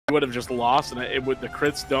would have just lost, and it would. The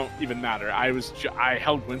crits don't even matter. I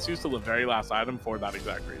held Winsus to the very last item for that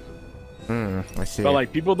exact reason. I see. But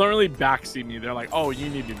like people don't really backseat me. They're like, oh, you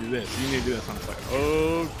need to do this. You need to do this. I'm just like,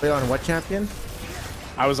 oh. Wait, on what champion?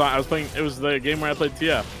 I was playing. It was the game where I played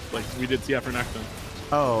TF. Like we did TF for Nexton.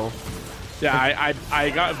 Oh. Yeah, I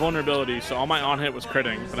got vulnerability, so all my on hit was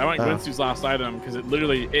critting. But I went Gwinsu's last item because it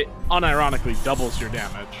unironically doubles your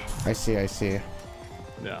damage. I see.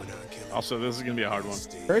 Yeah. Also, this is gonna be a hard one.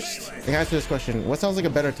 First, I answer this question. What sounds like a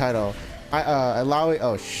better title? Allow it.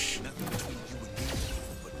 Oh shh.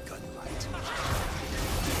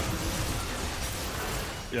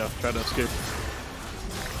 Yeah, try to escape.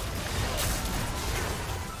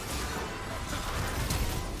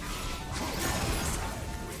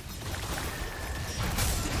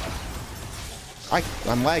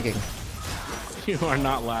 I'm lagging. You are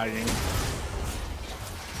not lagging.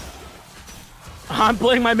 I'm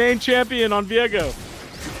playing my main champion on Viego.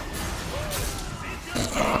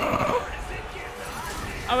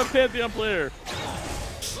 I'm a Pantheon player.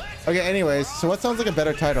 Okay, anyways, so what sounds like a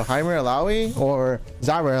better title? Heimer Alawi or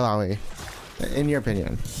Zyra Alawi? In your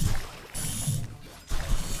opinion?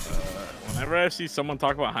 Whenever I see someone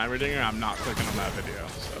talk about Heimerdinger, I'm not clicking on that video.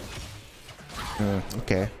 So.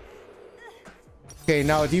 Okay. Okay,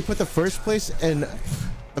 now do you put the first place in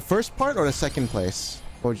the first part or the second place?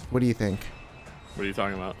 What do you think? What are you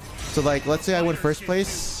talking about? So like, let's say I went first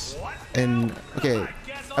place and okay,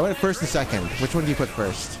 I went first and second. Which one do you put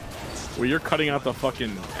first? Well, you're cutting out the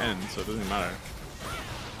fucking end, so it doesn't matter.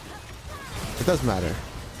 It does matter,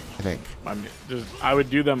 I think. I would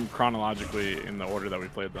do them chronologically in the order that we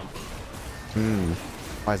played them.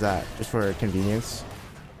 Why is that? Just for convenience?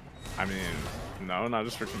 I mean, no, not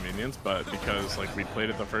just for convenience, but because like we played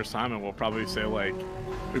it the first time, and we'll probably say like,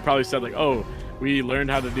 we probably said like, oh, we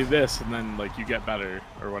learned how to do this, and then like you get better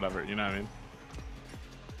or whatever. You know what I mean?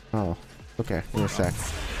 Oh, okay. Give me a sec.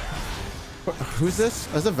 Who's this?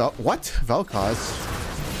 Is it what? Vel'Koz?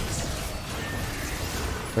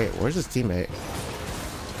 Wait, where's his teammate?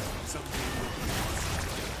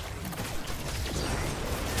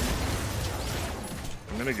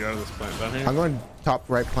 I'm gonna go to this plant down here. I'm going top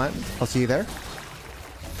right plant. I'll see you there.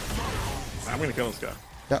 I'm gonna kill this guy.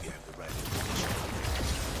 Yep.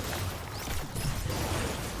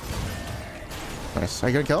 Nice. Are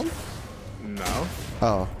you gonna kill him? No.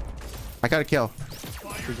 Oh. I got a kill.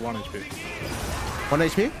 He's 1 HP. 1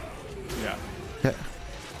 HP? Yeah. Yeah.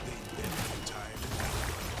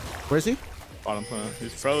 Where is he? Bottom plant.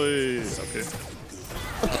 He's probably okay.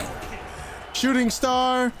 Shooting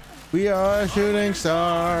star! We are a shooting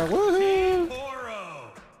star! Woohoo!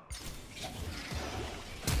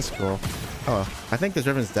 That's cool. Oh, I think this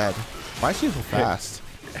Riven's dead. Why is she so fast?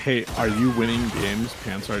 Hey, are you winning games,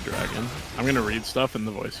 Pansar Dragon? I'm gonna read stuff in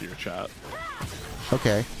the voice of your chat.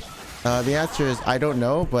 Okay. The answer is I don't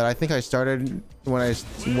know, but I think I started where I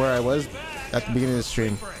was at the beginning of the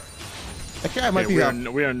stream. Okay, I might be up.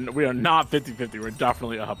 We are not 50-50. We're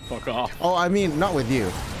definitely up. Fuck off. Oh, I mean, not with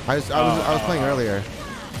you. I was playing earlier.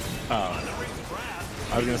 Oh.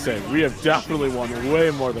 I was gonna say we have definitely won way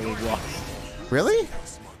more than we've lost. Really?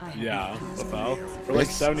 Yeah. About we're like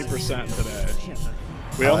 70% today.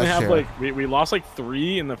 We only have like we lost like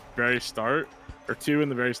 3 in the very start, or 2 in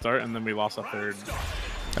the very start, and then we lost a 3rd.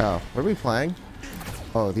 Oh, what are we playing?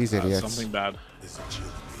 Oh, these idiots. Something bad.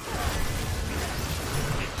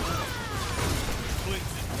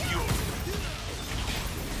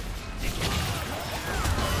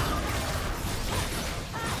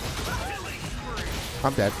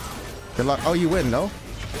 I'm dead. Good luck. Oh, you win, no?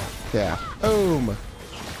 Yeah. Boom.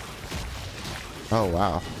 Oh,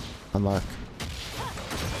 wow. Unluck.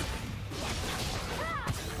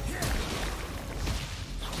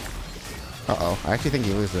 Uh-oh. I actually think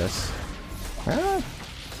you lose this. Ah.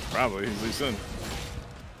 Probably. He's Lucian.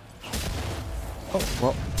 Oh,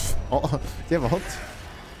 well. Oh, do you have a hook?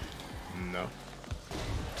 No.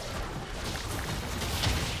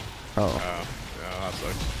 Oh. Yeah, that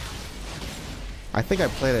sucks. I think I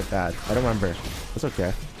played it bad. I don't remember. It's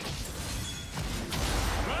okay.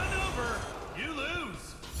 Run over. You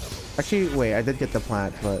lose. Actually, wait. I did get the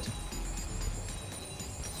plant, but...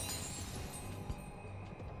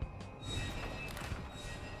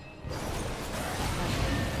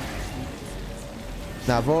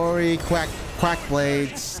 Navori, quack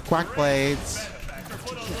blades. This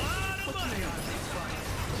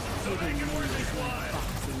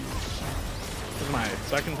is my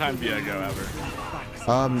 2nd time Viego ever.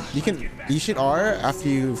 You should R after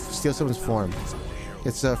you steal someone's form.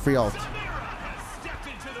 It's a free ult.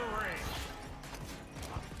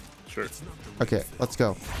 Sure. Okay, let's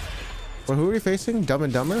go. Well, who are we facing? Dumb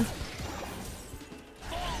and Dumber?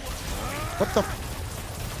 What the?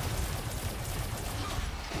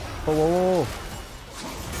 Whoa, whoa, whoa.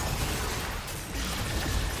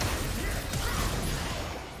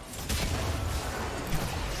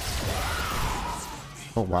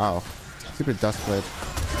 Oh wow. Stupid dust blade.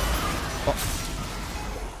 Oh.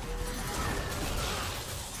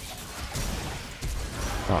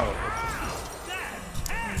 Oh.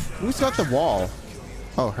 Who's got the wall?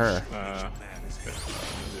 Oh, her.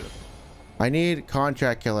 I need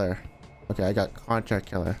contract killer. Okay, I got contract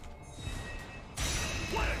killer.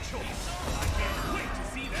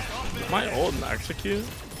 Am I old and execute?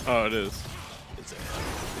 Oh, it is.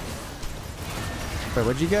 Wait,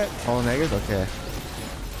 what'd you get? All negatives? Okay.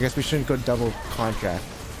 I guess we shouldn't go double contract,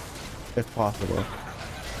 if possible.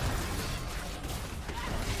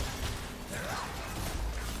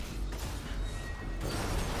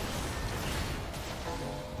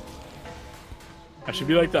 I should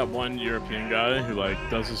be like that one European guy who like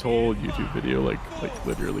does his whole YouTube video like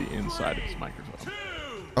literally inside of his microphone.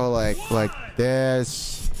 Oh, like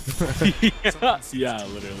this. Yeah,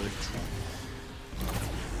 literally.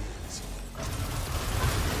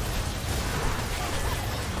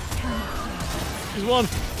 He's one.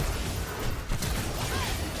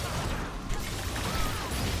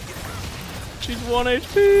 She's 1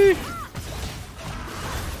 HP.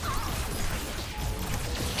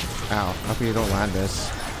 Ow, hopefully you don't land this.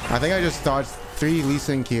 I think I just dodged 3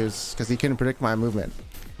 Lucian Qs because he couldn't predict my movement.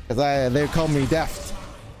 Because they called me deft.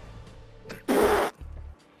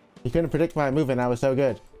 He couldn't predict my movement. I was so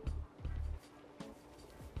good.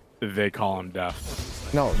 They call him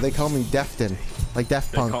Deft. No, they call me Defton. Like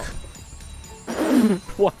Deft Punk.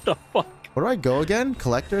 What the fuck? Where do I go again?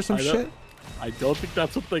 Collector or some shit? I don't think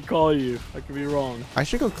that's what they call you. I could be wrong. I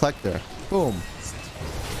should go Collector. Boom.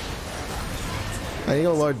 I need to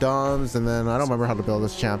go Lord Doms, and then I don't remember how to build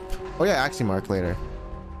this champ. Oh yeah, Axiom Mark later.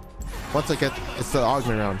 Once I get, it's the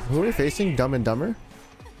augment round. Who are we facing? Dumb and Dumber?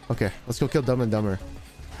 Okay, let's go kill Dumb and Dumber.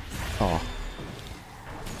 Oh.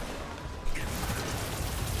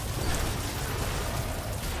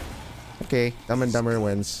 Okay, Dumb and Dumber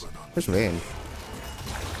wins. Where's Vayne?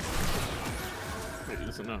 Wait, he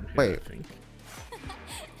doesn't know I'm here, Wait. I think.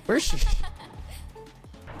 Where's she? Wait,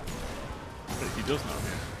 he does know I'm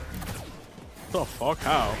here. What the fuck?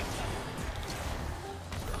 How?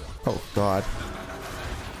 Oh god.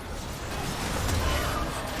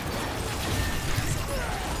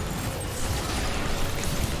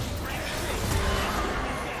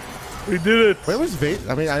 We did it! Where was Vayne?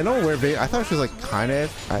 I mean, I know where Vayne. I thought she was like kind of.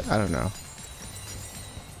 I don't know.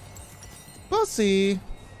 We'll see.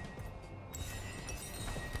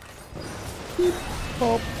 Beep,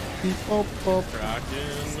 bop, beep, bop, bop. Kraken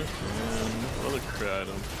and what other crit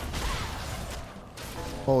item?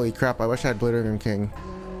 Holy crap! I wish I had Blittering King.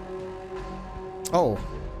 Oh,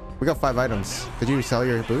 we got 5 items. Did you sell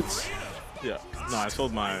your boots? Yeah. No, I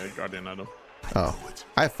sold my Guardian item. Oh,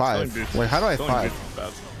 I have 5. Wait, how do I have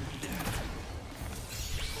 5?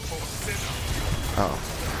 Oh.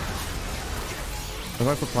 I'm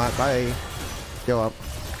going for plant. Bye. Go up.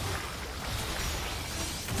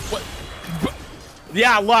 What?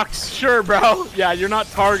 Yeah, Lux. Sure, bro. Yeah, you're not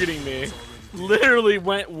targeting me. Literally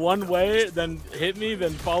went one way, then hit me,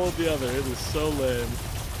 then followed the other. It was so lame.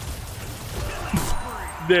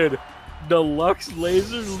 Dude, the Lux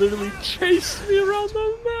laser literally chased me around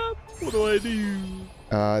the map. What do I do?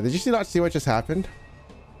 Did you not see what just happened?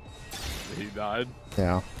 He died.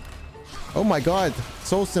 Yeah. Oh my god,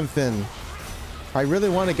 Soul Symphon. I really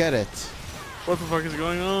want to get it. What the fuck is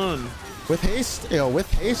going on? With haste? You know,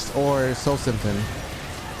 with haste or Soul Symphon?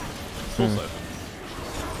 Soul Siphon.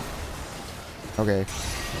 Okay.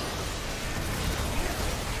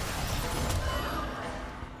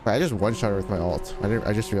 Wait, I just one-shot her with my ult.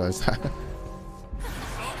 I just realized that.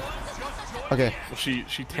 Okay. Well, she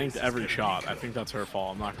tanked every shot. I think that's her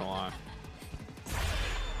fault. I'm not gonna lie.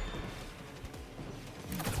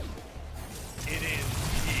 It is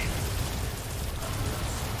here.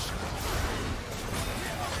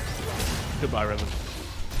 Goodbye, Riven.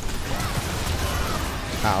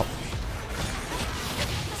 Ow.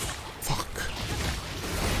 Fuck.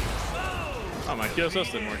 Oh, my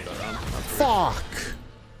QSS didn't work that round. That's weird. Fuck.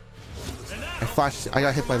 I flashed. I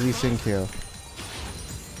got hit by Lucian Q.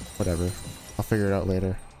 Whatever. I'll figure it out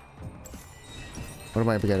later. What am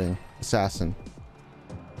I getting? Assassin.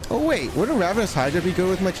 Oh wait, wouldn't Ravenous Hydra be good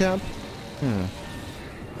with my champ?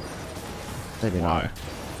 Maybe Why? not. I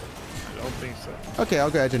don't think so. Okay, I'll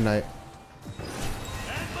go Edge and Knight. At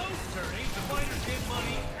most turnings, the fighters get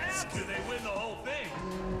money after they win the whole thing.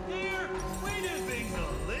 Here, we do things a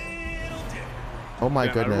little different. Oh my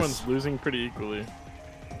Yeah, goodness. everyone's losing pretty equally.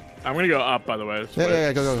 I'm gonna go up, by the way.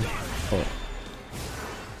 Yeah, go. Oh.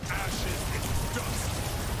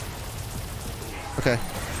 Okay.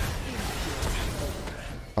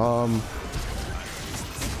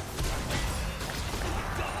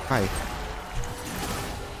 Hi.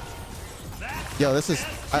 Yo, this is.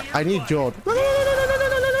 I need Joel.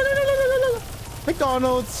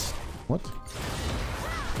 McDonald's. What?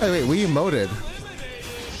 Hey, wait, we emoted.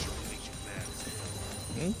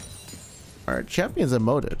 Our champions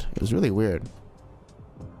emoted. It was really weird.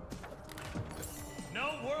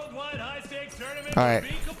 No worldwide high stakes tournament All right. will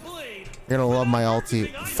be complete. You're gonna love my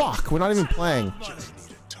ulti. Fuck, we're not even playing.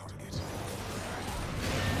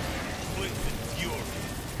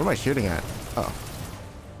 What am I shooting at? Oh.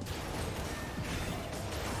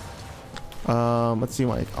 Let's see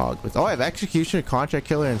my augments. Oh, I have execution, contract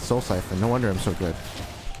killer, and soul siphon. No wonder I'm so good.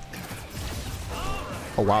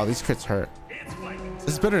 Oh wow, these crits hurt.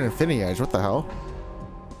 This is better than Infinity Edge. What the hell?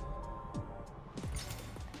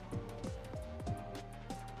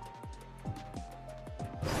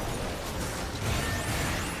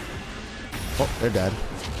 Oh, they're dead.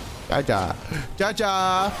 Jaja.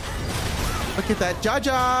 Jaja. Look at that.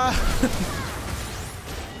 Jaja.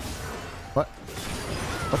 What?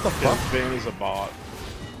 What the fuck? Vayne is a bot.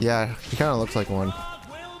 Yeah, he kind of looks like one.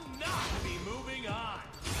 Will not be moving on.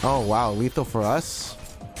 Oh wow, lethal for us.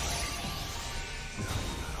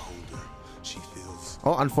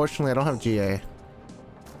 Oh, unfortunately, I don't have GA.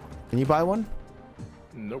 Can you buy one?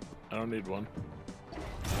 Nope, I don't need one.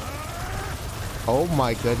 Oh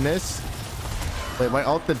my goodness. Wait, my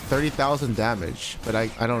ult did 30,000 damage, but I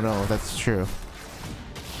don't know if that's true.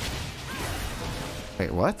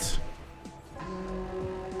 Wait, what?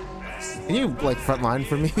 Can you like front line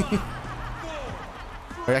for me?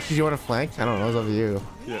 Or actually, do you want to flank? I don't know. It's up to you.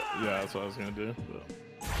 Yeah, that's what I was gonna do. But...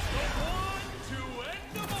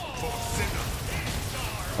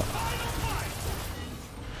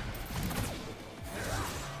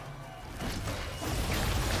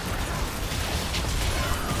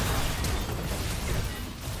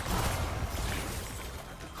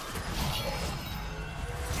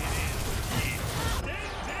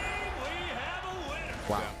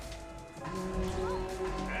 Wow.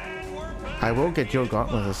 I will get your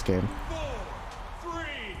Gauntlet this game. 4, 3,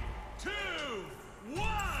 2, 1.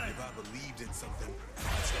 If I believed in something, I'd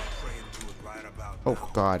start praying to it right about Oh now.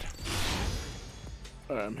 god.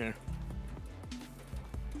 Alright, I'm here.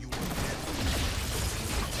 You want that?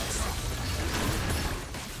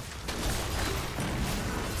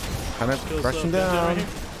 Kind of rushing down.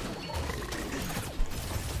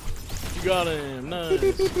 You got him. Nice.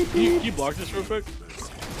 you block this real quick?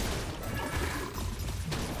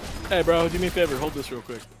 Hey, bro, do me a favor. Hold this real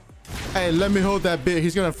quick. Hey, let me hold that bit.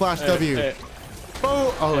 He's gonna flash W. Hey.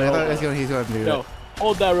 Oh, oh, Hey, I thought hold he's gonna do Yo, that.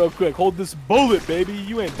 hold that real quick. Hold this bullet, baby.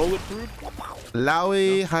 You ain't bulletproof.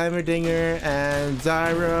 Lowy, Heimerdinger, and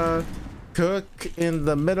Zyra cook in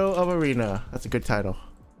the middle of arena. That's a good title.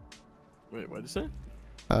 Wait, what'd you say?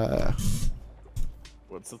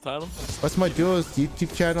 What's the title? What's my duo's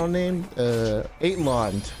YouTube channel name?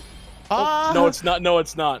 8Lond. Oh, no, it's not. No,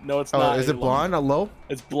 it's not. No, it's Oh, not. is it blonde on low?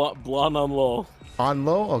 It's blonde on low. On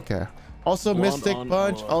low? Okay. Also, Blonde Mystic on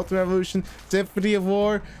Punch, low. Ultimate Revolution, Symphony of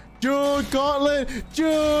War, Jude, Gauntlet,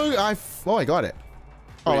 Jude. Oh, I got it.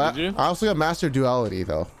 Oh, Wait, did you? I also got Master Duality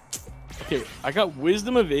though. Okay, I got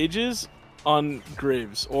Wisdom of Ages on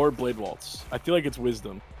Graves or Blade Waltz. I feel like it's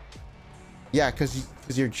Wisdom. Yeah, because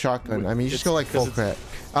you're shotgun. I mean, you just It's- go like full 'cause crit.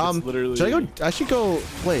 it's literally- Should I go? I should go.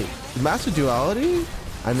 Wait, Master Duality?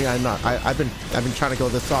 I mean, I'm not. I've been trying to go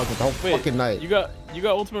this song the whole Wait, fucking night. You got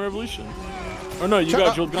Ultimate Revolution. Or no, you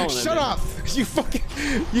got Jeweled Gauntlet. Shut up! You fucking.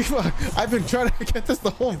 I've been trying to get this the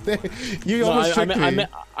whole day. You No, almost tricked me.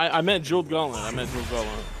 I meant Jeweled Gauntlet. I meant Jeweled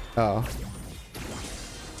Gauntlet. Oh.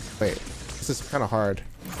 Wait, this is kind of hard.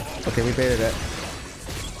 Okay, we baited it.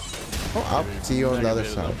 Oh, I'll see you on the other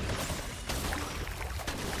Negative, side.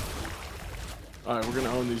 Alright, we're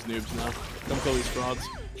gonna own these noobs now. Come kill these frauds.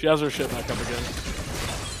 She has her shit back up again.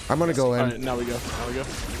 I'm gonna go in. Alright, now we go.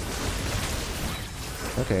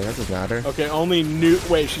 Okay, that doesn't matter. Okay, only noob.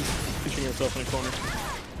 Wait, she's pushing herself in a corner.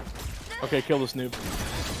 Okay, kill this noob.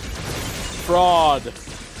 Fraud.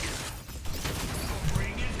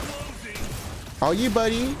 Oh, you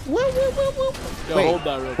buddy. Woo, woo, woo, woo. Yo, Wait, hold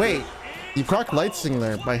that real quick. wait. You proc Light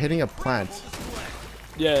Singler by hitting a plant.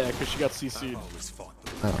 Yeah, because she got CC'd.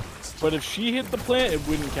 Oh. But if she hit the plant, it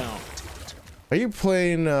wouldn't count. Are you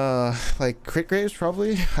playing like crit graves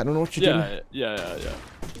probably? I don't know what you're doing. Yeah.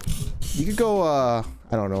 You could go I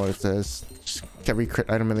don't know what it says. Just every crit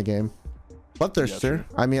item in the game. Bloodthirster. Yeah,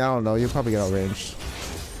 I mean, I don't know. You'll probably get outranged.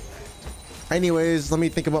 Anyways, let me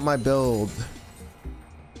think about my build.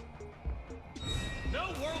 No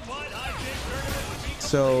worldwide high stakes tournament would be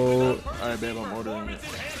So, Alright, babe, I'm ordering it.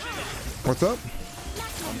 what's up?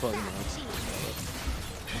 I'm probably not.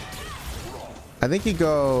 I think you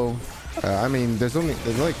go. I mean, there's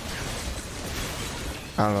like.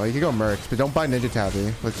 I don't know. You can go merch, but don't buy Ninja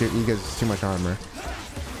Tabby. You get too much armor.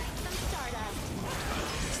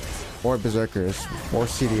 Or Berserkers. Or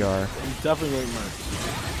CDR. I'm definitely going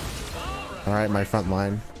merch. Alright, my front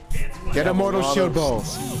line. Get Immortal Shield Bow.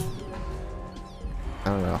 I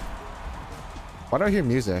don't know. Why do I hear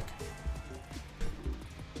music?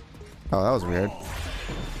 Oh, that was weird.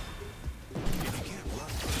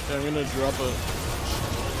 Okay, I'm gonna drop a.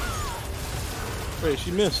 Wait,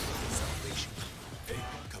 she missed.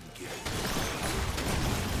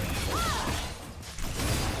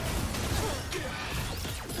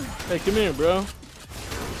 Hey, come here, bro.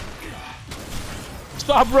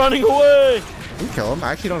 Stop running away! You can kill him.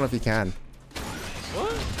 I actually don't know if you can.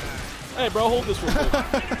 What? Hey, bro, hold this real quick.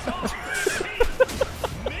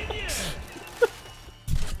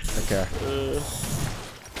 Okay.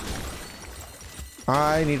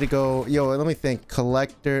 I need to go. Yo, let me think.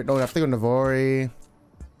 Collector. No, I have to go Navori.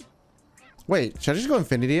 Wait, should I just go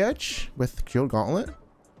Infinity Edge with Shield Gauntlet?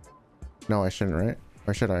 No, I shouldn't, right?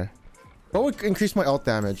 Or should I? What would increase my ult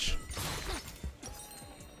damage?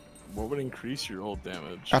 What would increase your ult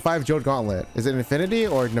damage? If I have Shield Gauntlet, is it Infinity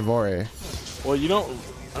or Navori? Well, I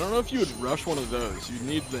don't know if you would rush one of those. You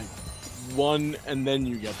need like one, and then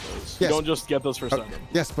you get those. Yes. You don't just get those for a second.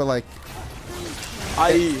 Yes, but like.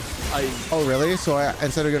 Oh, really? So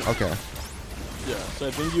instead of going. Okay. Yeah. So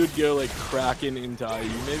I think you would go like Kraken into IE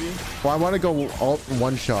maybe. Well, I want to go ult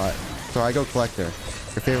one shot, so I go Collector.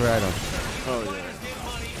 Your favorite item. Oh yeah.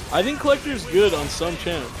 I think Collector's good on some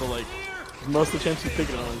champs, but like most of the champs you pick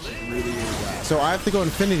it on is just really, really bad. So I have to go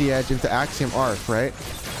Infinity Edge into Axiom Arc, right?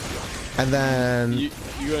 And then you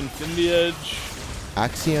go Infinity Edge,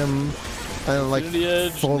 Axiom, and like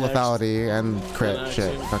Edge, full next, lethality and crit and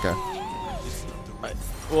shit. Okay.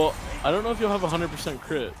 Well, I don't know if you'll have 100%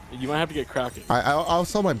 crit. You might have to get Kraken. I'll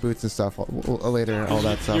sell my boots and stuff later. All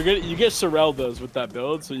that stuff. You get Sorreldas with that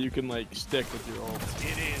build, so you can like stick with your ult.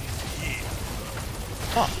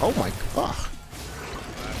 Oh my god.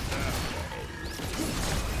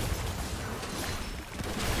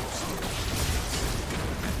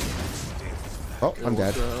 Oh, I'm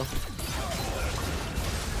dead.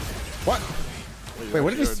 What? Wait,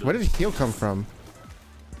 where did heal come from?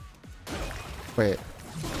 Wait.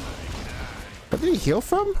 What did he heal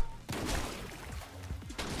from?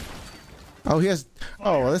 Oh, he has.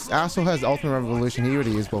 Oh, well, this asshole has Ultimate Revolution. He would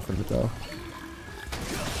have used both of it though.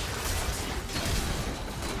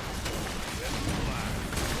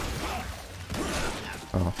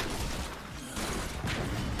 Oh.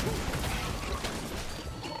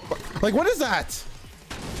 Like, what is that?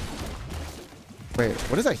 Wait,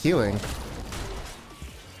 what is that healing?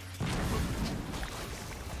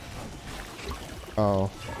 Oh.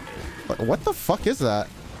 What the fuck is that?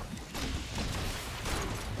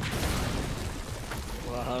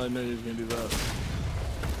 Well, how did I know you was gonna do that?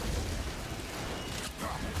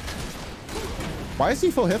 Why is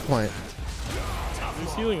he full hit point?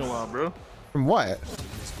 He's healing a lot, bro. From what?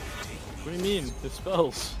 What do you mean? His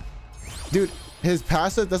spells. Dude, his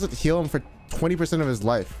passive doesn't heal him for 20% of his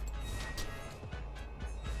life.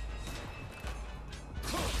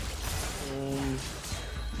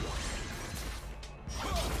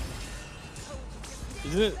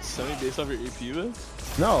 Isn't it semi-based off your AP though?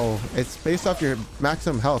 No, it's based off your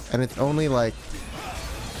maximum health, and it's only like,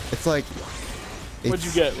 it's like. What'd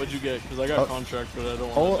you get? Because I got contract, but I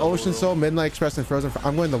don't want. Ocean Soul, Midnight Express, and Frozen.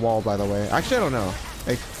 I'm going the wall, by the way. Actually, I don't know.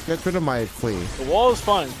 Like, get rid of my flea. The wall is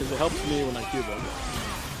fine because it helps me when I Q them.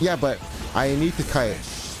 Yeah, but I need to kite,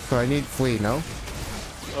 so I need flea. No.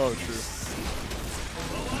 Oh, true.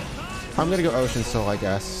 I'm gonna go Ocean Soul, I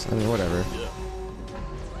guess. I mean, whatever. Yeah.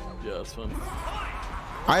 Yeah, that's fun.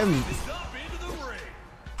 I'm.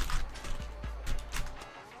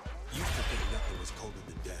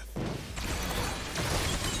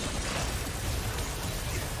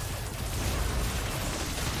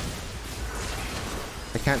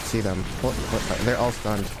 I can't see them. What? They're all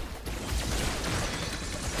stunned.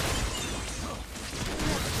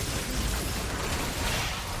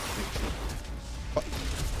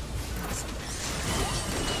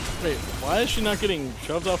 Wait, why is she not getting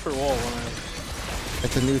shoved off her wall when I...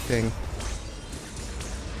 It's a new thing.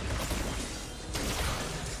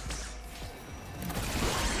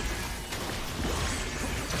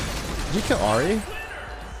 Did you kill Ari?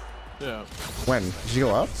 Yeah. When? Did you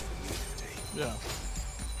go up? Yeah.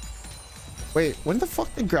 Wait, when the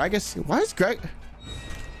fuck did Gragas... Why is Greg...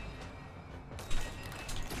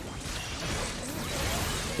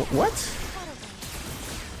 What?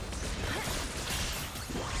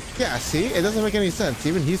 Yeah, see? It doesn't make any sense.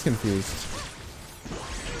 Even he's confused.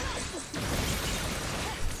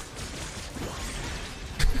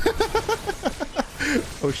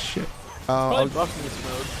 Oh shit. Probably buffing this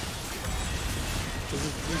mode.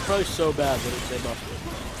 He's probably so bad that they buffed it.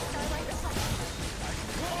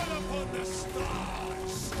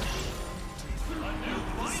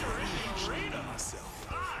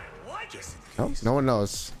 Oh, no one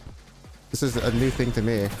knows. This is a new thing to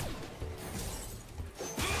me.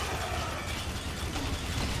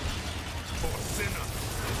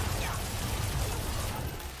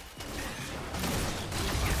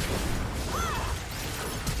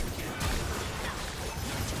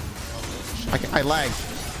 I lagged.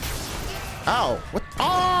 Ow! What?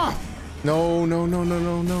 Ah! No, no, no, no,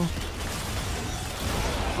 no, no.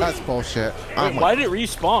 That's bullshit. Wait, why did it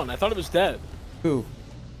respawn? I thought it was dead. Who?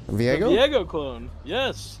 Viego? The Viego clone.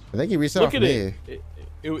 Yes. I think he reset off at me. But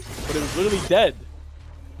it was literally dead.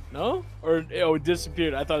 No? Or it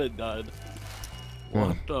disappeared. I thought it died.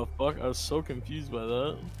 What the fuck? I was so confused by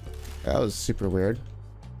that. That was super weird.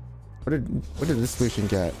 What did this Lucian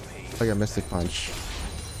get? Like a Mystic Punch.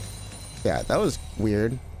 Yeah, that was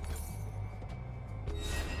weird.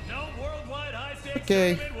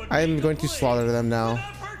 Okay, I'm going to slaughter them now.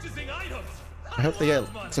 I hope they get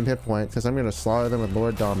some hit points because I'm going to slaughter them with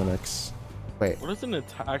Lord Dominic's. Wait. What is an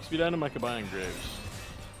attack speed item I could buy in Graves?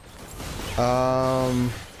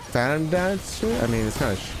 Phantom Dancer? I mean, it's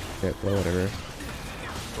kind of shit, but whatever.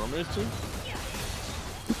 Stormmaster?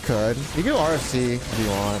 You could. You can go RFC if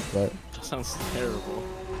you want, but... That sounds terrible.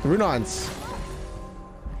 Runons.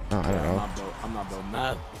 Oh, I don't know. I'm not building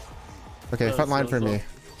that. Okay, front line for me.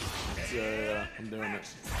 Yeah, I'm doing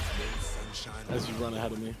it. As you run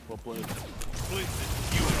ahead of me, well played.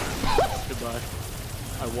 Goodbye.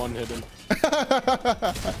 I one-hit him.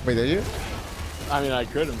 Wait, did you? I mean, I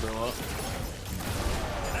crit him for a while.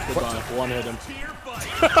 Goodbye. One-hit him.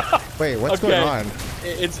 Wait, what's going on?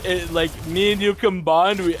 It's like me and you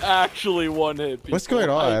combined, we actually one-hit people. What's going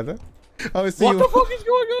on? Oh, see, what the fuck is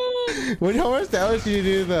going on? How much damage do you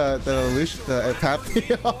do the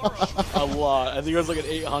Papio? A lot. I think it was like an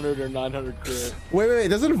 800 or 900 crit. Wait.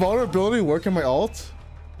 Doesn't vulnerability work in my ult?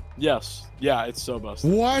 Yes. Yeah, it's so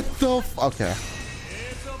busted. What the f— Okay.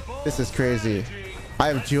 This is crazy. I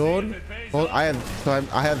have dueled. Well, I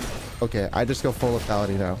have. Okay, I just go full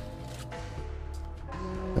lethality now.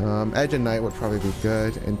 Edge and Knight would probably be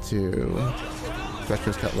good into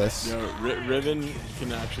Retro's Cutlass. Yeah, Riven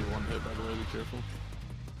can actually one hit, by the way, be careful.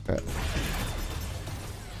 Okay.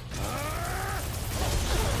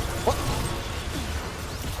 What?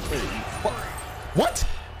 Wait, what?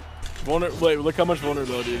 Wait, look how much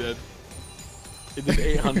vulnerability it did. It did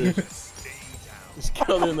 800. It's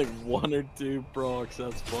killed in like 1 or 2 procs,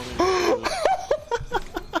 that's funny.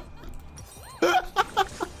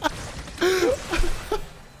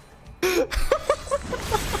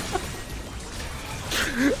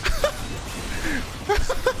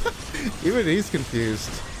 Even he's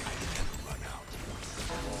confused.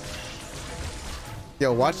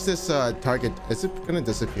 Yo, watch this target. Is it gonna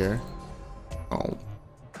disappear? Oh.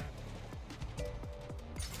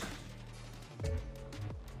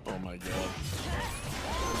 Oh my god.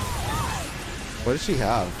 What does she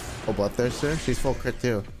have? Oh, Bloodthirster? She's full crit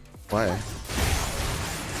too. Why?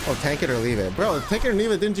 Oh, tank it or leave it. Bro, tank it or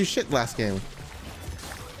leave it didn't do shit last game.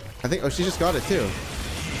 I think— oh, she just got it too.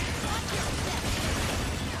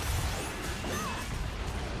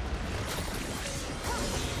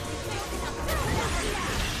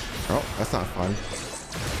 Oh, that's not fun.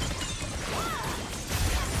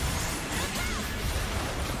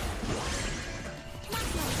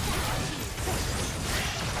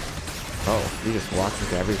 Oh, you just walk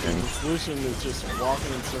into everything. Lucian is just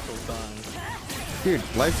walking in circles dying. Dude,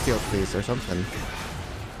 lifesteal please, or something.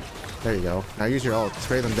 There you go. Now use your ult.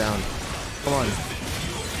 Spray them down. Come on.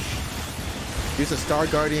 Use a Star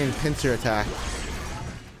Guardian pincer attack.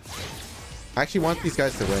 I actually want these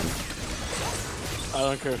guys to win. I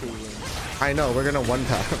don't care who wins. I know, we're gonna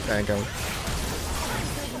one-tap thank him.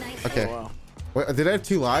 Okay. Oh, wow. Wait, did I have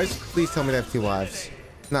 2 lives? Please tell me they have 2 lives.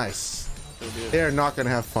 Nice. They are not gonna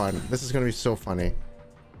have fun. This is gonna be so funny.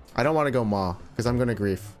 I don't want to go Maw, because I'm gonna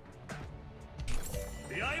grief.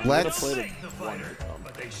 Let's—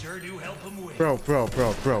 Bro.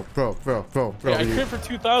 Yeah, I crit for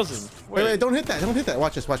 2,000. Wait, don't hit that. Don't hit that.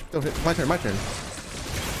 Watch this. Watch. Don't hit. My turn.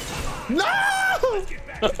 No!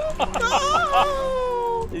 No!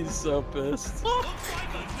 He's so pissed.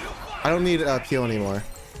 I don't need peel anymore.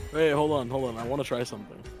 Wait, hold on. I want to try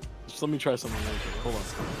something. Just let me try something really quick. Hold on.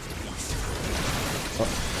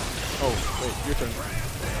 Oh, wait, your turn.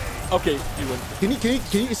 Okay, you win.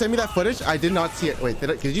 Can you send me that footage? I did not see it. Wait,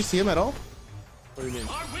 did you see him at all? What do you mean?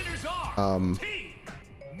 Our winners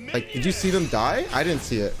are Like, did you see them die? I didn't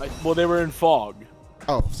see it. Well, they were in fog.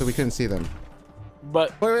 Oh, so we couldn't see them.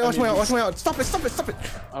 But Wait, watch my out. Stop it.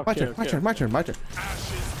 Okay, My turn.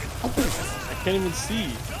 Oh, I can't even see.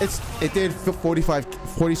 it did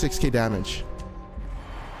 46k damage.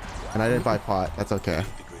 And I didn't buy pot. That's okay.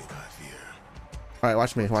 All right,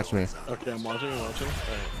 watch me. Okay, I'm watching. All right,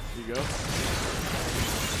 you go.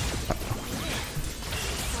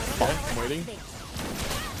 Okay, I'm waiting.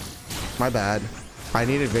 My bad. I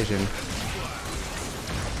needed vision.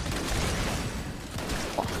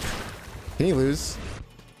 Can you lose?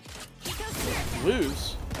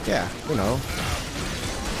 Lose? Yeah, you know.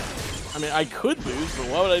 I mean, I could lose, but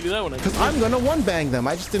why would I do that when I Because I'm gonna one bang them.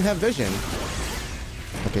 I just didn't have vision.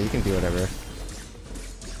 Okay, you can do whatever.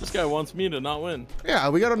 This guy wants me to not win. Yeah,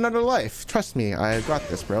 we got another life. Trust me, I got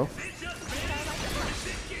this, bro.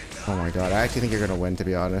 Oh my god, I actually think you're gonna win, to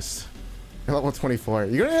be honest. You're level 24.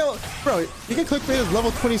 You're gonna, bro. You can clickbait as level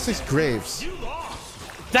 26 Graves.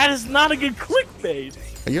 That is not a good clickbait.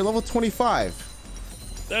 You're level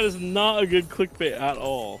 25. That is not a good clickbait at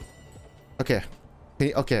all. Okay.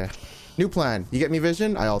 Okay. New plan. You get me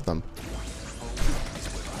vision, I ult them.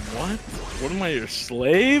 What? What am I, your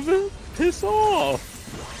slave? Piss off.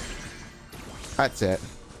 That's it.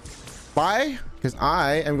 Why? Because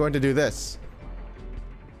I am going to do this.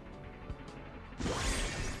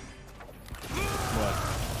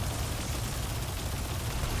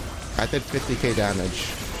 What? I did 50k damage.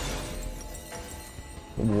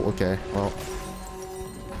 Ooh, okay, well.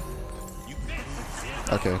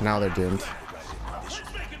 Okay, now they're doomed. Let's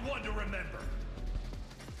make it one to remember.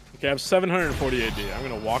 Okay, I have 740 AD. I'm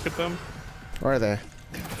gonna walk at them. Where are they?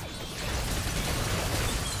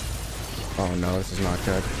 Oh no, this is not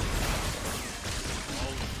good.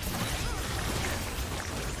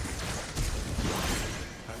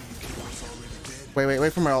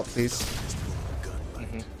 Wait for my ult, please.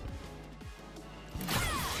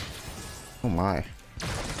 Oh my.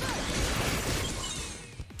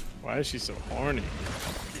 Why is she so horny?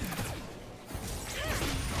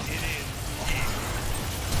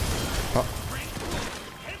 Oh.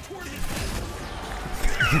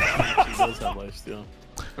 She does have lifesteal.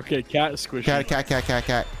 Okay, cat is squishy.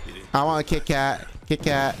 Cat. I want a Kit Kat. Kit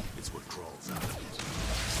Kat. It's what crawls out.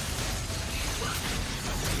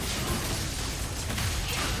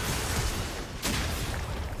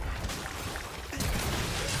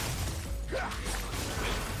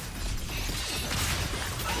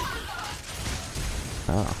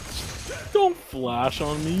 Oh. Don't flash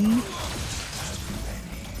on me.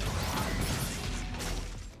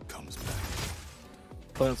 Comes back.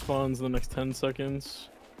 Plant spawns in the next 10 seconds.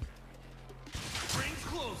 Rings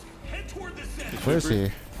closing. Head toward the center. Where is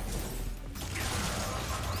he?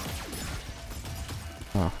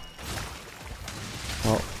 Oh.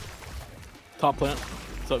 Oh. Top plant.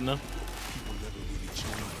 What's up now?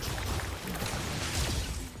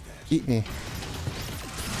 Eat me.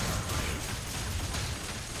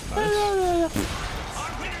 Our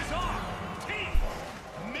winners are Team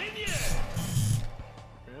Minion.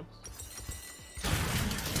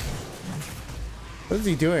 What is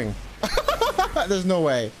he doing? There's no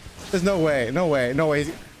way. There's no way. No way.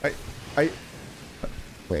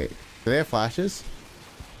 Wait. Do they have flashes?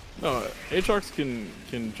 No, Aatrox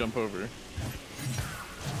can jump over.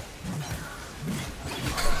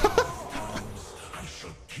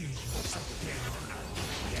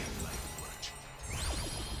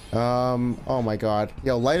 Oh my god.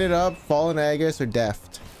 Yo, light it up, Fallen Agus or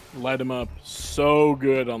Deft. Light him up. So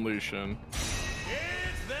good on Lucian.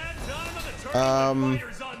 It's that time of the tournament.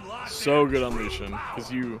 Fighters unlock So their good on true Lucian. power.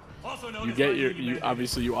 Because you Also known as get my your minion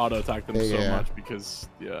obviously you auto attack them Yeah, so yeah. much because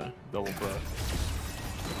double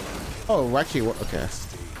breath. Oh, actually, okay.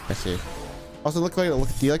 I see. Also,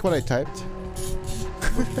 do you like what I typed?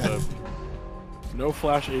 No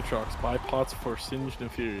flash Aatrox. Buy pots for Singed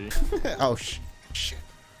and Fury. Oh, shit.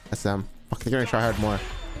 That's them. Fuck, they're gonna try hard more.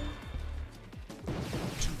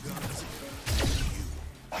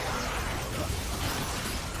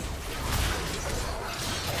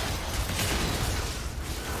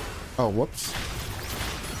 Oh, whoops.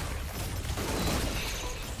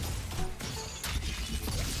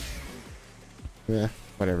 Yeah,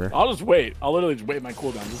 whatever. I'll just wait. I'll literally just wait my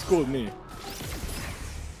cooldown. It's cool with me.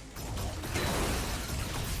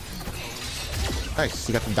 Nice,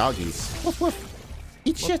 you got the doggies. Woof, woof.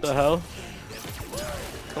 Eat What shit. the hell?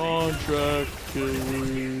 Contracting.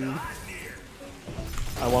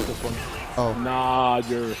 I want this one. Oh, Nah,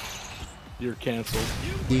 you're canceled.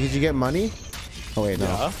 did you get money? Oh wait,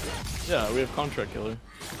 no. Yeah, we have contract killer.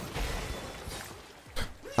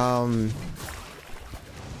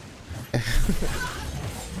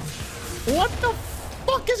 What the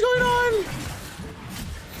fuck is going on?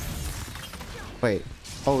 Wait.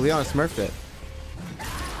 Oh, Leon smurfed it.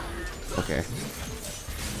 Okay.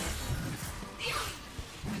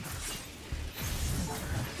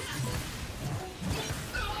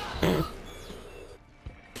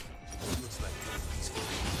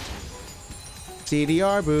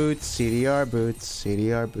 CDR boots, CDR boots,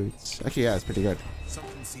 CDR boots. Actually, yeah, it's pretty good.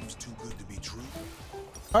 Something seems too good to be true.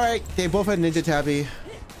 Alright, they both had Ninja Tabby.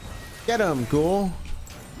 Get him, ghoul.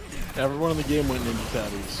 Everyone in the game went Ninja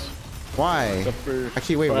Tabbies. Why? Except for,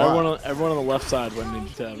 Actually, wait, for what? everyone on the left side went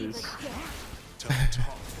Ninja Tabbies.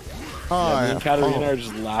 Oh, Yeah, me and Katarina oh. are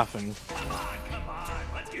just laughing.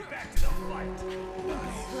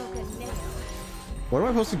 Where am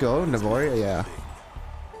I supposed to go? Navoria? Yeah.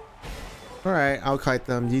 Alright, I'll kite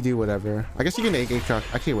them. You do whatever. I guess you can AK truck.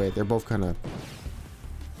 Actually, wait, they're both kind of...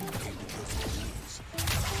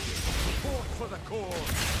 For the cause.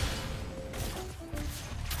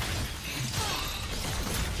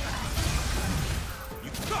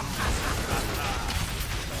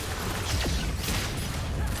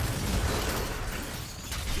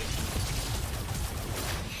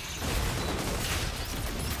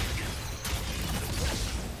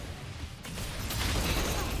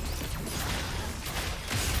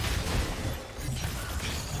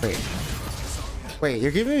 Wait,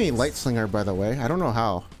 you're giving me Light Slinger, by the way. I don't know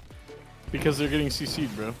how. Because they're getting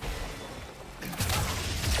CC'd, bro.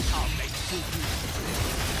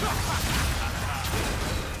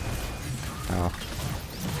 Oh.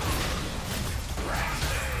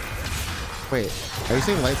 Wait, are you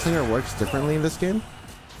saying Light Slinger works differently in this game?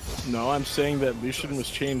 No, I'm saying that Lucian was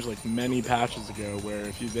changed like many patches ago, where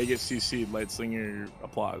if they get CC'd, Light Slinger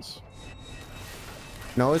applies.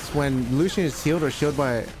 No, it's when Lucian is healed or shielded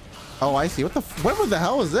by... Oh, I see. What the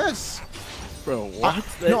hell is this? Bro, what?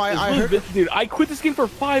 I heard... Dude, I quit this game for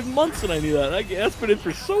 5 months and I knew that. That's been in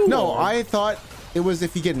for so long. No, I thought it was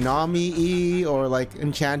if you get Nami E or like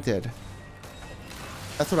enchanted.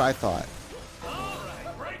 That's what I thought.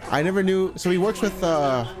 I never knew. So he works with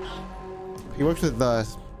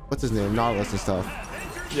what's his name, Nautilus and stuff.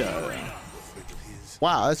 Yeah.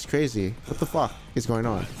 Wow, that's crazy. What the fuck is going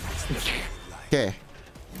on? Okay.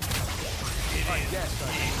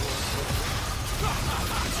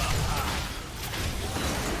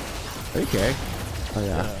 Okay. Oh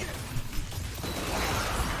yeah.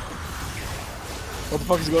 What the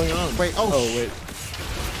fuck is going on? Wait. Oh wait.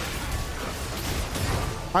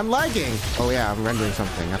 I'm lagging. Oh yeah, I'm rendering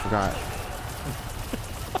something. I forgot.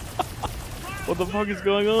 What the fuck is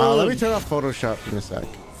going on? Let me turn off Photoshop in a sec.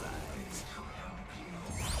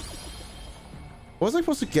 What was I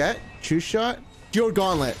supposed to get? True shot? Dual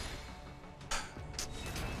gauntlet.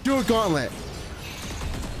 Dual gauntlet.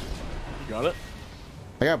 You got it?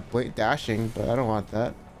 I got blade dashing, but I don't want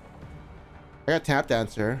that. I got tap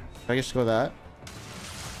dancer. Should I just go that?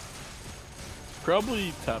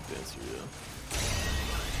 Probably tap dancer, yeah.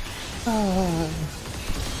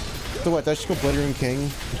 So what? Did I just go Blade Room King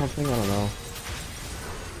or something? I don't know.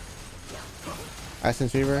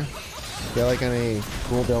 Essence Fever? Do you like any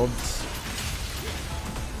cool builds?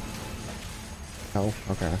 No?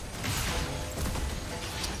 Okay.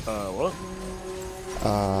 What?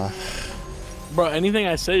 Bro, anything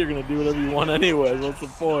I say, you're gonna do whatever you want anyway. What's the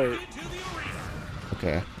point?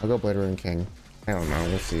 Okay, I'll go Blade Room King. I don't know.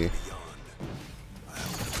 We'll see.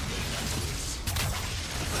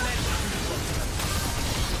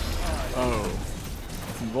 Oh.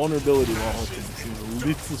 Vulnerability while hunting seems a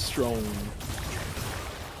little strong.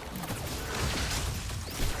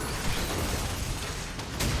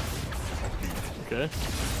 Okay.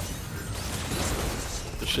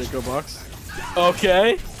 The Shaco box.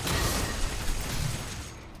 Okay.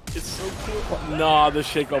 It's so cool. Nah, the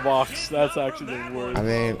Shaco box. That's actually the worst. I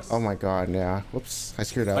mean, oh my god, yeah. Whoops, I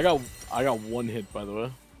screwed up. I got one hit, by the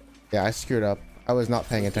way. Yeah, I screwed up. I was not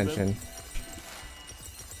paying attention.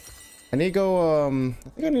 I need to go, I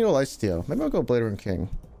think I need a lifesteal. Maybe I'll go Blade Room King.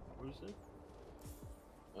 What is it?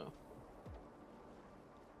 Oh.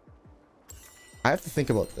 I have to think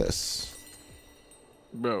about this.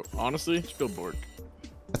 Bro, honestly, just go Bork.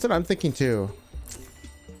 That's what I'm thinking too.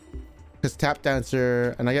 Because tap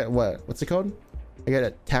dancer, and I get what? What's it called? I get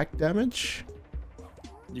attack damage.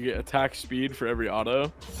 You get attack speed for every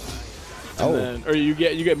auto. Oh. Then, or you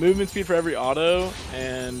get movement speed for every auto,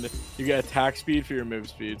 and you get attack speed for your move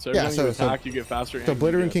speed. So every time you attack, you get faster. So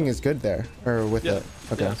Blade Room King is good there, or with it.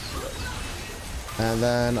 Okay. Yes. And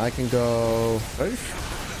then I can go.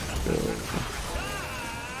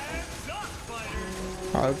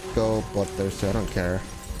 I'll go Bloodthirster. I don't care.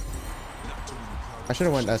 I should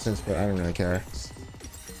have went essence, but I don't really care.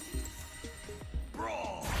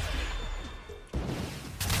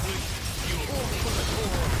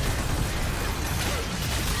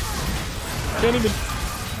 Can't even.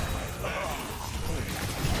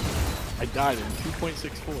 I died in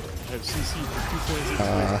 2.64. I have CC for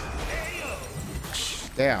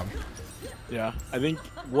 2.63. Damn. Yeah, I think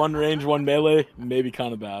one range, one melee, maybe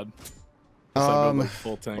kind of bad. So I go like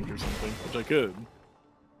full tank or something, which I could.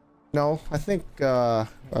 No, I think wait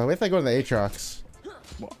if I go to the Aatrox.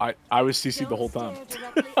 Well, I was CC'd the whole time.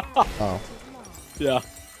 Oh. Yeah.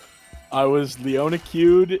 I was Leona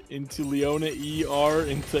Q'd into Leona ER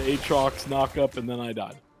into Aatrox knock up, and then I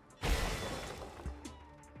died.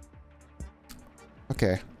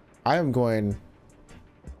 Okay. I am going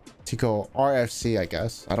to go RFC, I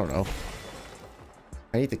guess. I don't know.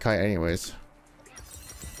 I need the kite anyways.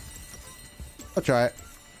 I'll try it.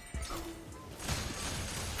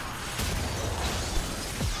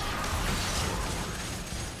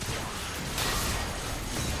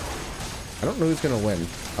 I don't know who's gonna win.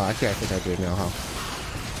 Actually, I think I do now, huh?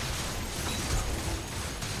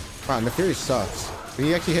 Wow, Neferi sucks.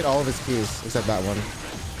 He actually hit all of his keys except that one.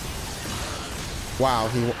 Wow,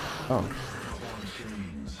 he. Oh.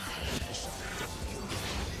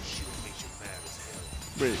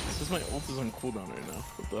 Wait, this is my ult is on cooldown right now.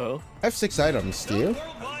 What the hell? I have 6 items, do you?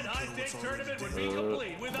 Worldwide high-stakes tournament would be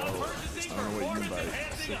complete without purchasing I don't know what you mean by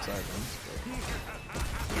performance-enhancing 6 items. But...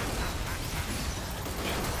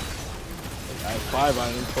 I have 5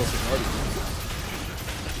 items plus a guardian.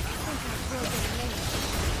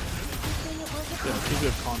 Yeah, I think we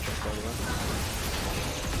have contract by the way.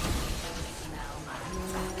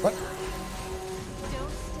 What?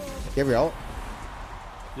 Gabriel?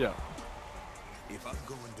 Yeah. If I'm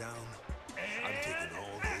going down, I'm taking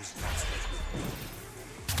all those last with me.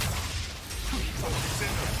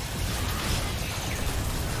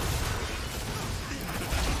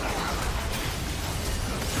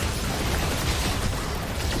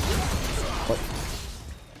 What?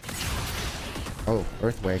 Oh,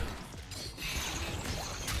 Earthquake.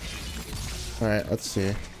 Alright, let's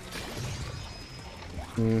see.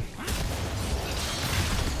 Boom.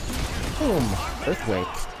 Earthquake.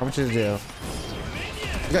 How much did it do?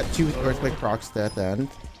 We got 2 Earthquake procs at the end.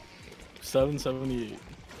 778.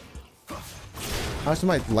 How much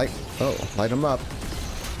am I light? Oh, light them up.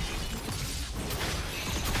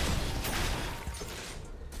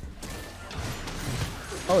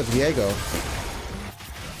 Oh, it's Viego.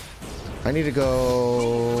 I need to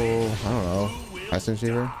go. I don't know. Essence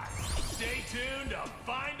Reaver. Stay tuned to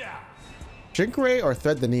find out. Shrink Ray or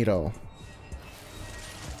Thread the Needle?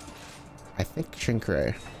 I think Shrink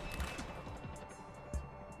Ray.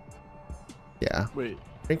 Yeah. Wait,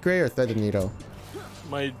 Shrink Ray or Thread the Needle?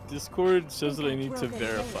 my Discord says that I need to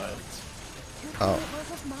verify it. Oh.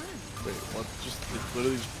 Wait, what? It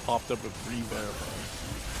literally just popped up with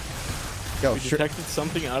re-verify. Yo, We detected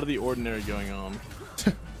something out of the ordinary going on.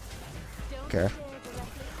 Okay.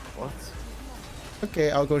 What?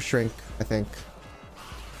 Okay, I'll go Shrink, I think.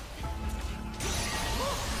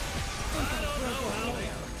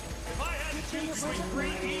 If I had to choose between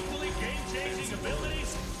 3 equally game-changing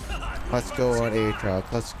abilities, Let's go on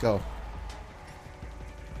Aatrox. Let's go.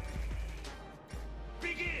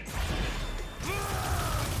 begin.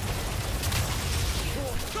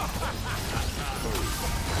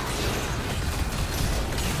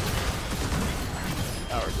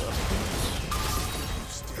 Hourglass.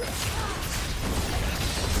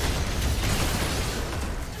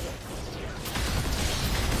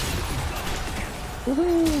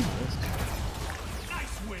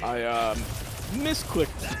 I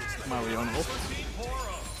misclicked my Leona ult.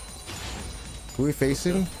 Who are we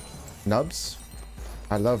facing? Nubs?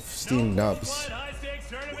 I love steamed nubs. Worldwide high-stakes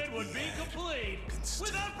tournament would be complete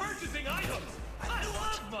without purchasing items. I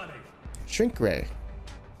love money. Shrink Ray.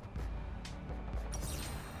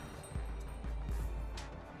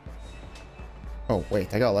 Oh,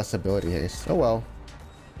 wait, I got less ability haste. Oh well.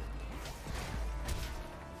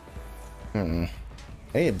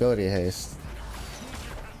 Any ability haste.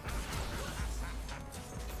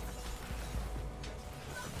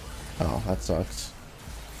 Oh, that sucks.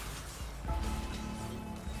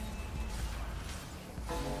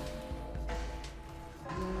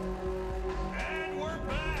 And we're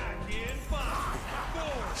back in 5,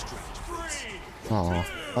 4, 3, Oh,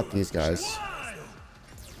 not these guys.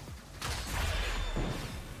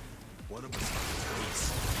 1. One of us is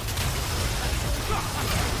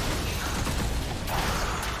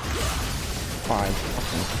Fine. Okay.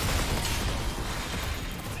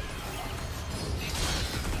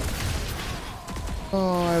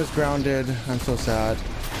 Oh, I was grounded. I'm so sad.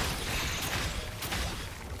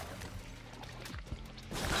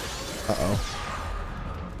 Uh-oh.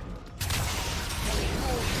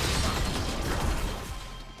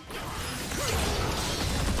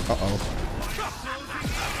 Uh-oh.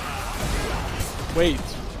 Wait,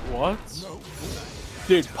 what?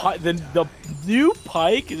 Dude, the new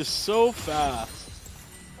Pike is so fast.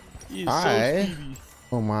 He's so speedy.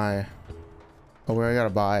 Oh my. Oh, where I gotta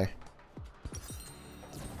buy.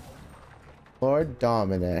 Lord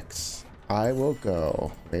Dominic's. I will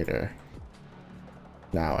go later.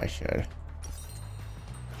 Now I should.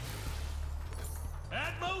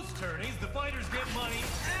 At most tourneys, the fighters get money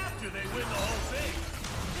after they win the whole thing.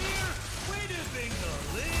 Here, we do things a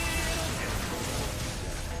little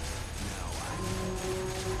different.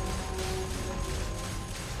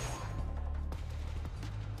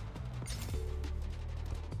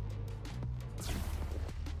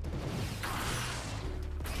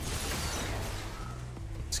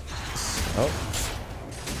 Oh.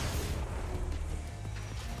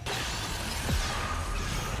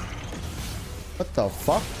 What the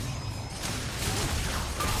fuck?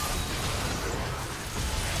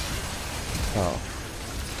 Oh.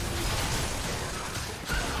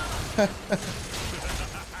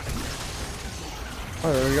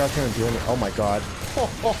 Oh, we got gonna do it. Oh my god.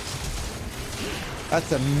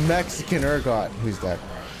 That's a Mexican ergot. Who's that?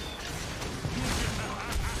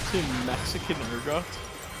 Is he Mexican ergot?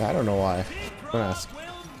 I don't know why. Don't ask. Will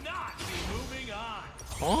not be moving on.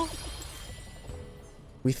 Huh?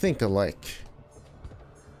 We think alike.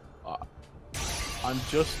 I'm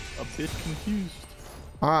just a bit confused.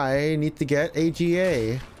 I need to get a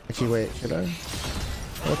GA. Actually, wait, should I?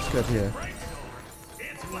 What's good here?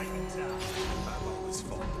 It's fighting time. I've always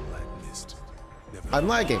fought the black mist. Never I'm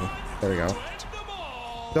lagging. There we go. Them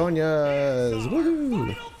all. Sonia's. Woohoo!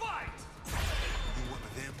 Final fight. you one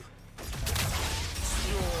of them.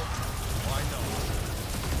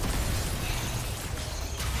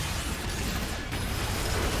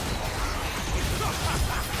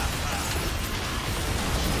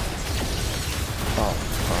 Oh,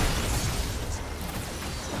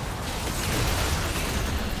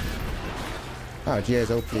 fuck. Oh,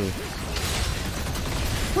 GA's OP.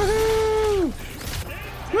 Woohoo!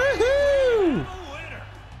 Woohoo! Winner.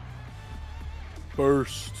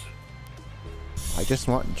 Burst. I just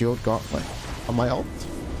want dual gauntlet on my ult.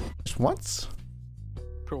 Just once?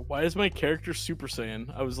 Bro, why is my character Super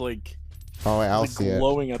Saiyan? I was like, Oh, wait, I'll see it.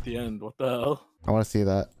 glowing at the end. What the hell? I want to see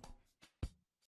that.